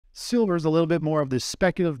Silver is a little bit more of this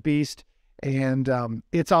speculative beast, and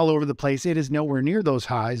it's all over the place. It is nowhere near those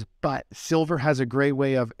highs, but silver has a great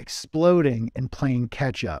way of exploding and playing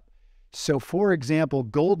catch up. So for example,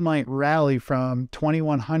 gold might rally from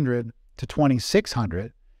 2100 to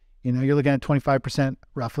 2600. You're looking at 25%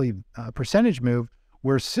 roughly percentage move,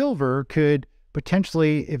 where silver could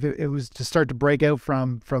potentially, if it was to start to break out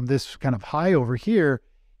from this kind of high over here,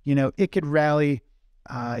 it could rally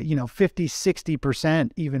 50,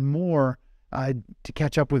 60%, even more to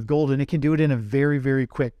catch up with gold. And it can do it in a very, very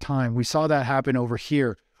quick time. We saw that happen over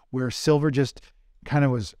here, where silver just kind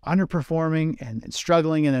of was underperforming and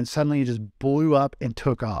struggling, and then suddenly it just blew up and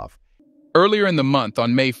took off. Earlier in the month,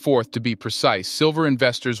 on May 4th to be precise, silver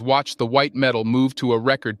investors watched the white metal move to a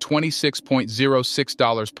record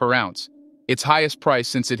 $26.06 per ounce, its highest price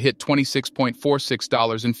since it hit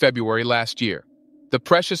 $26.46 in February last year. The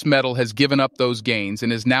precious metal has given up those gains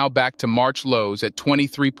and is now back to March lows at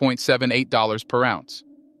 $23.78 per ounce.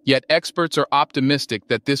 Yet experts are optimistic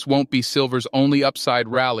that this won't be silver's only upside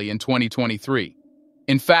rally in 2023.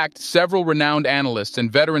 In fact, several renowned analysts and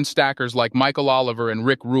veteran stackers like Michael Oliver and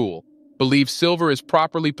Rick Rule believe silver is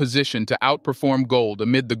properly positioned to outperform gold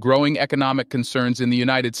amid the growing economic concerns in the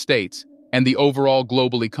United States and the overall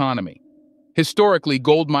global economy. Historically,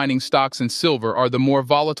 gold mining stocks and silver are the more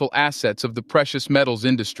volatile assets of the precious metals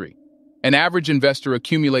industry. An average investor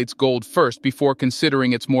accumulates gold first before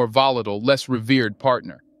considering its more volatile, less revered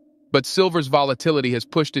partner. But silver's volatility has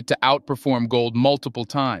pushed it to outperform gold multiple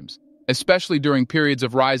times, especially during periods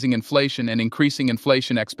of rising inflation and increasing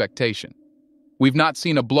inflation expectation. We've not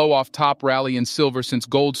seen a blow-off top rally in silver since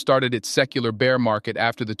gold started its secular bear market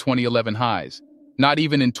after the 2011 highs, not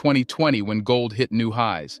even in 2020 when gold hit new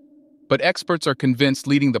highs. But experts are convinced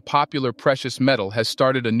leading the popular precious metal has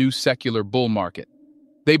started a new secular bull market.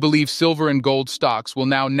 They believe silver and gold stocks will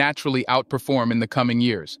now naturally outperform in the coming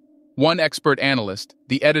years. One expert analyst,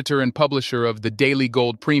 the editor and publisher of the Daily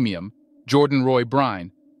Gold Premium, Jordan Roy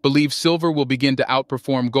Brine, believes silver will begin to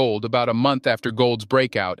outperform gold about a month after gold's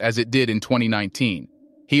breakout, as it did in 2019.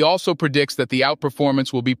 He also predicts that the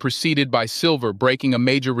outperformance will be preceded by silver breaking a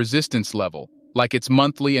major resistance level, like its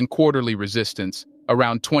monthly and quarterly resistance,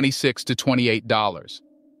 around $26 to $28.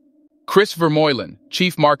 Chris Vermeulen,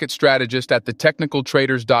 chief market strategist at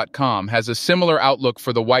thetechnicaltraders.com, has a similar outlook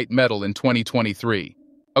for the white metal in 2023.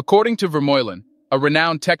 According to Vermeulen, a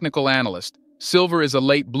renowned technical analyst, silver is a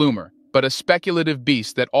late bloomer, but a speculative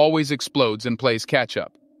beast that always explodes and plays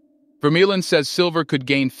catch-up. Vermeulen says silver could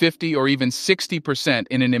gain 50 or even 60%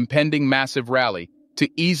 in an impending massive rally to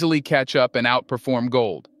easily catch up and outperform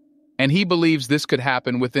gold. And he believes this could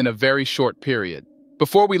happen within a very short period.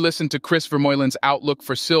 Before we listen to Chris Vermeulen's outlook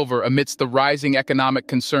for silver amidst the rising economic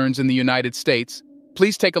concerns in the United States,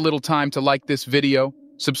 please take a little time to like this video,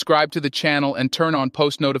 subscribe to the channel, and turn on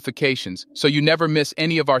post notifications so you never miss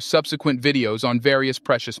any of our subsequent videos on various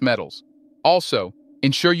precious metals. Also,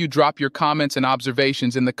 ensure you drop your comments and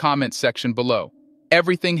observations in the comments section below.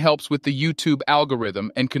 Everything helps with the YouTube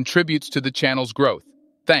algorithm and contributes to the channel's growth.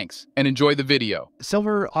 Thanks, and enjoy the video.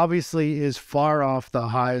 Silver obviously is far off the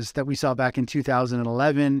highs that we saw back in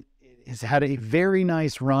 2011. It has had a very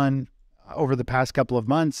nice run over the past couple of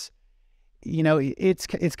months. It's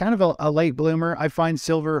kind of a late bloomer. I find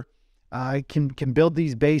silver can build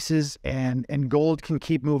these bases, and gold can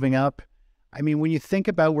keep moving up. I mean, when you think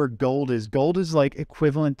about where gold is like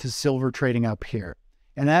equivalent to silver trading up here.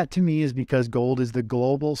 And that to me is because gold is the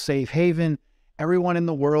global safe haven. Everyone in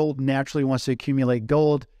the world naturally wants to accumulate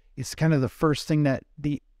gold. It's kind of the first thing that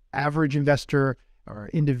the average investor or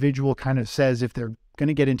individual kind of says if they're going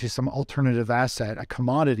to get into some alternative asset, a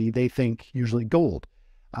commodity, they think usually gold.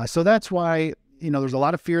 So that's why, there's a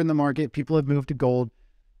lot of fear in the market. People have moved to gold,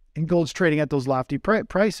 and gold's trading at those lofty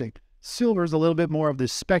pricing. Silver is a little bit more of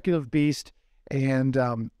this speculative beast, and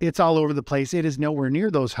it's all over the place. It is nowhere near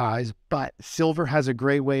those highs, but silver has a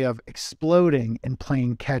great way of exploding and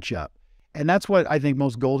playing catch up. And that's what I think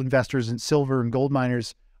most gold investors and silver and gold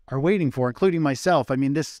miners are waiting for, including myself. I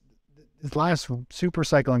mean, this last super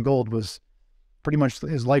cycle in gold was pretty much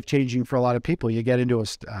is life-changing for a lot of people. You get into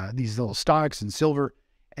these little stocks in silver,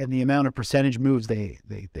 and the amount of percentage moves they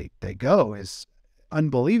go is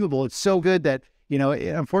unbelievable. It's so good that,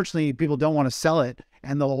 unfortunately, people don't want to sell it,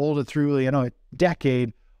 and they'll hold it through, a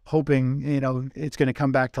decade, hoping, it's going to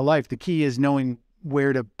come back to life. The key is knowing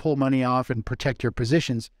where to pull money off and protect your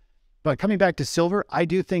positions. But coming back to silver, I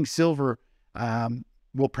do think silver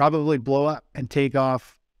will probably blow up and take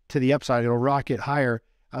off to the upside. It'll rocket higher,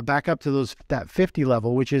 back up to that 50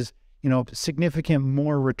 level, which is, significant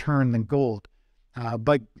more return than gold.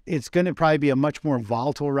 But it's going to probably be a much more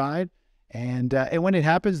volatile ride. And when it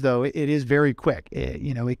happens, though, it is very quick.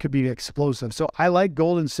 It could be explosive. So I like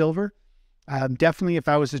gold and silver. Definitely, if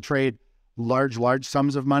I was to trade large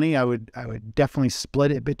sums of money, I would definitely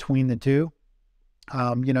split it between the two.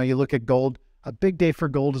 You look at gold. A big day for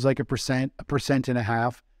gold is like a percent and a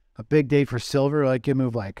half. A big day for silver, like you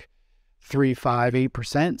move like 3, 5,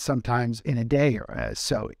 8% sometimes in a day.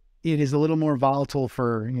 So it is a little more volatile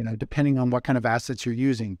for, depending on what kind of assets you're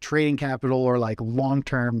using, trading capital or like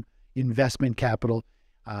long-term investment capital.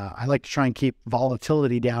 I like to try and keep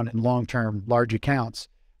volatility down in long-term large accounts.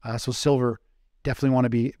 So silver, definitely want to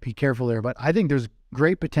be careful there. But I think there's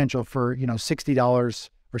great potential for, $60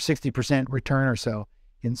 or 60% return or so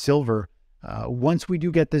in silver once we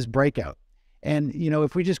do get this breakout. And,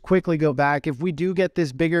 if we just quickly go back, if we do get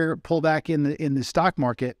this bigger pullback in the stock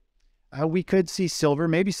market, we could see silver.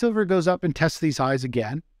 Maybe silver goes up and tests these highs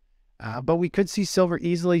again. But we could see silver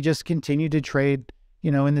easily just continue to trade,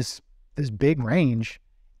 in this big range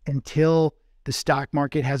until the stock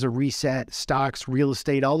market has a reset. Stocks, real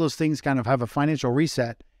estate, all those things kind of have a financial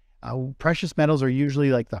reset. Precious metals are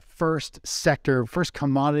usually like the first sector, first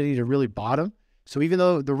commodity to really bottom. So even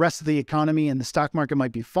though the rest of the economy and the stock market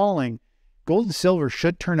might be falling, gold and silver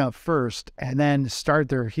should turn up first and then start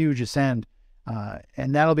their huge ascend.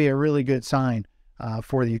 And that'll be a really good sign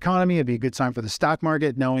for the economy. It'd be a good sign for the stock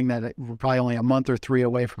market, knowing that we're probably only a month or 3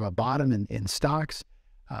 away from a bottom in stocks.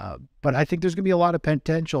 But I think there's going to be a lot of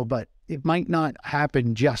potential, but it might not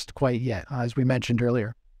happen just quite yet, as we mentioned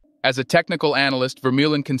earlier. As a technical analyst,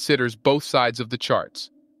 Vermeulen considers both sides of the charts.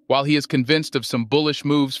 While he is convinced of some bullish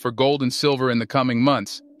moves for gold and silver in the coming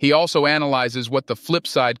months, he also analyzes what the flip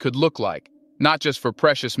side could look like, not just for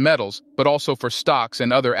precious metals, but also for stocks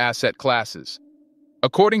and other asset classes.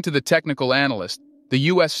 According to the technical analyst, the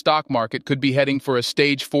U.S. stock market could be heading for a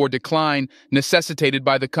stage 4 decline necessitated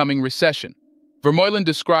by the coming recession. Vermeulen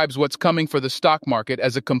describes what's coming for the stock market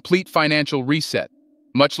as a complete financial reset,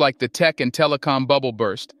 much like the tech and telecom bubble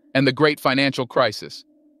burst and the great financial crisis.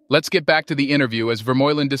 Let's get back to the interview as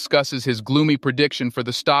Vermeulen discusses his gloomy prediction for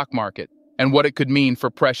the stock market and what it could mean for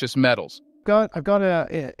precious metals. I've got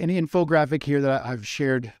an infographic here that I've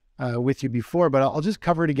shared with you before, but I'll just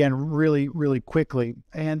cover it again really, really quickly.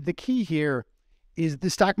 And the key here is the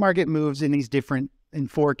stock market moves in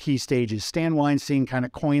 4 key stages. Stan Weinstein kind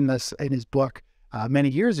of coined this in his book many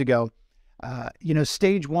years ago.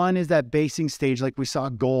 Stage 1 is that basing stage, like we saw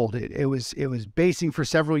gold. It was basing for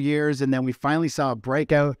several years, and then we finally saw a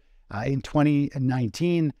breakout in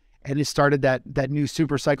 2019, and it started that new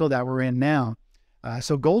super cycle that we're in now.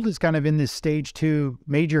 So gold is kind of in this stage 2,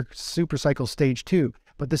 major super cycle stage 2,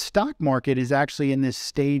 but the stock market is actually in this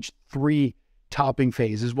stage 3 topping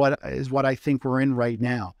phase is what I think we're in right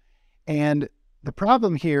now. And the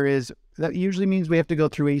problem here is that usually means we have to go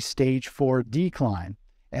through a stage 4 decline.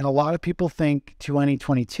 And a lot of people think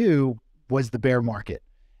 2022 was the bear market.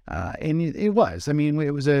 And it was. I mean,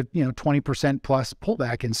 it was a 20% plus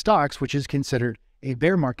pullback in stocks, which is considered a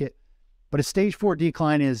bear market. But a stage 4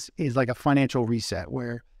 decline is like a financial reset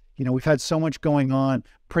where, we've had so much going on,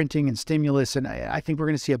 printing and stimulus, and I think we're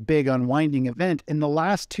going to see a big unwinding event. And the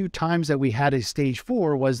last 2 times that we had a stage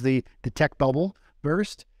 4 was the tech bubble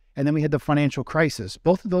burst, and then we had the financial crisis.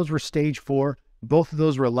 Both of those were stage 4. Both of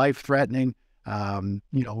those were life-threatening,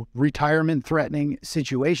 retirement-threatening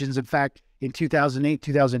situations. In fact, in 2008,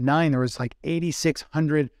 2009, there was like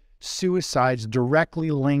 8,600 suicides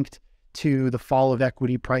directly linked to the fall of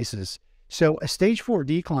equity prices. So a stage 4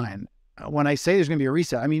 decline, when I say there's going to be a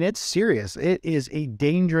reset, I mean, it's serious. It is a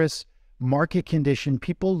dangerous market condition.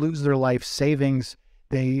 People lose their life savings.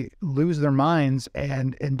 They lose their minds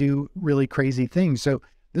and do really crazy things. So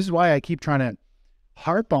this is why I keep trying to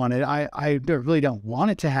harp on it. I really don't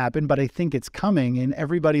want it to happen, but I think it's coming, and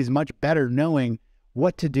everybody's much better knowing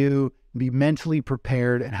what to do, be mentally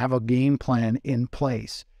prepared, and have a game plan in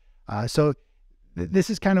place. So this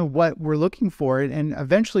is kind of what we're looking for. And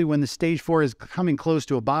eventually when the stage 4 is coming close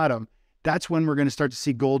to a bottom, that's when we're going to start to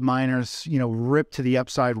see gold miners, rip to the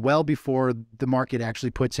upside well before the market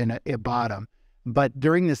actually puts in a bottom. But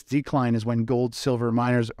during this decline is when gold, silver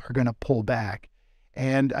miners are going to pull back.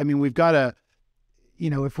 And I mean, we've got to,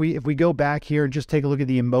 if we go back here and just take a look at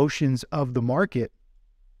the emotions of the market,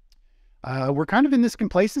 we're kind of in this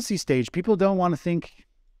complacency stage. People don't want to think,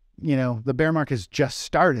 the bear market has just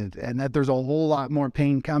started and that there's a whole lot more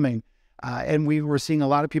pain coming. And we were seeing a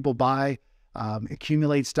lot of people buy,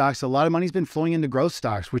 accumulate stocks. A lot of money's been flowing into growth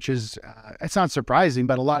stocks, which is, it's not surprising,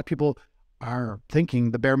 but a lot of people are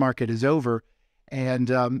thinking the bear market is over. And,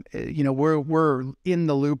 we're in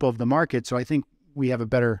the loop of the market. So I think we have a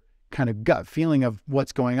better kind of gut feeling of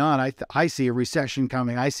what's going on. I see a recession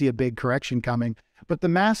coming. I see a big correction coming. But the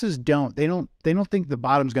masses don't. They don't think the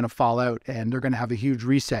bottom's going to fall out and they're going to have a huge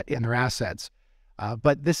reset in their assets.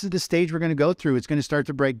 But this is the stage we're going to go through. It's going to start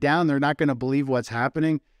to break down. They're not going to believe what's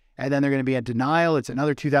happening. And then they're going to be at denial. It's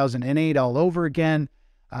another 2008 all over again.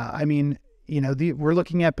 I mean, we're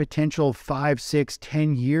looking at potential 5, 6,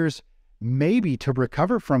 10 years maybe to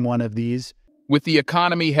recover from one of these. With the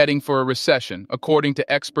economy heading for a recession, according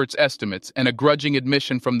to experts' estimates and a grudging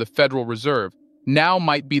admission from the Federal Reserve, now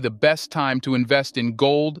might be the best time to invest in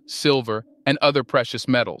gold, silver, and other precious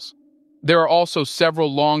metals. There are also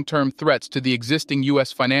several long-term threats to the existing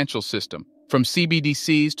U.S. financial system, from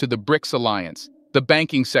CBDCs to the BRICS alliance, the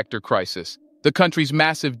banking sector crisis, the country's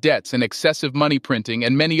massive debts and excessive money printing,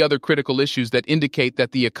 and many other critical issues that indicate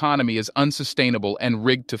that the economy is unsustainable and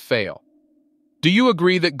rigged to fail. Do you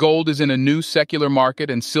agree that gold is in a new secular market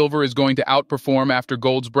and silver is going to outperform after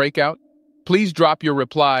gold's breakout? Please drop your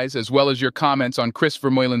replies as well as your comments on Chris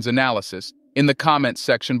Vermeulen's analysis in the comments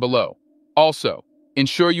section below. Also,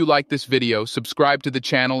 ensure you like this video, subscribe to the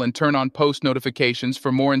channel, and turn on post notifications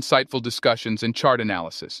for more insightful discussions and chart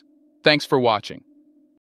analysis. Thanks for watching.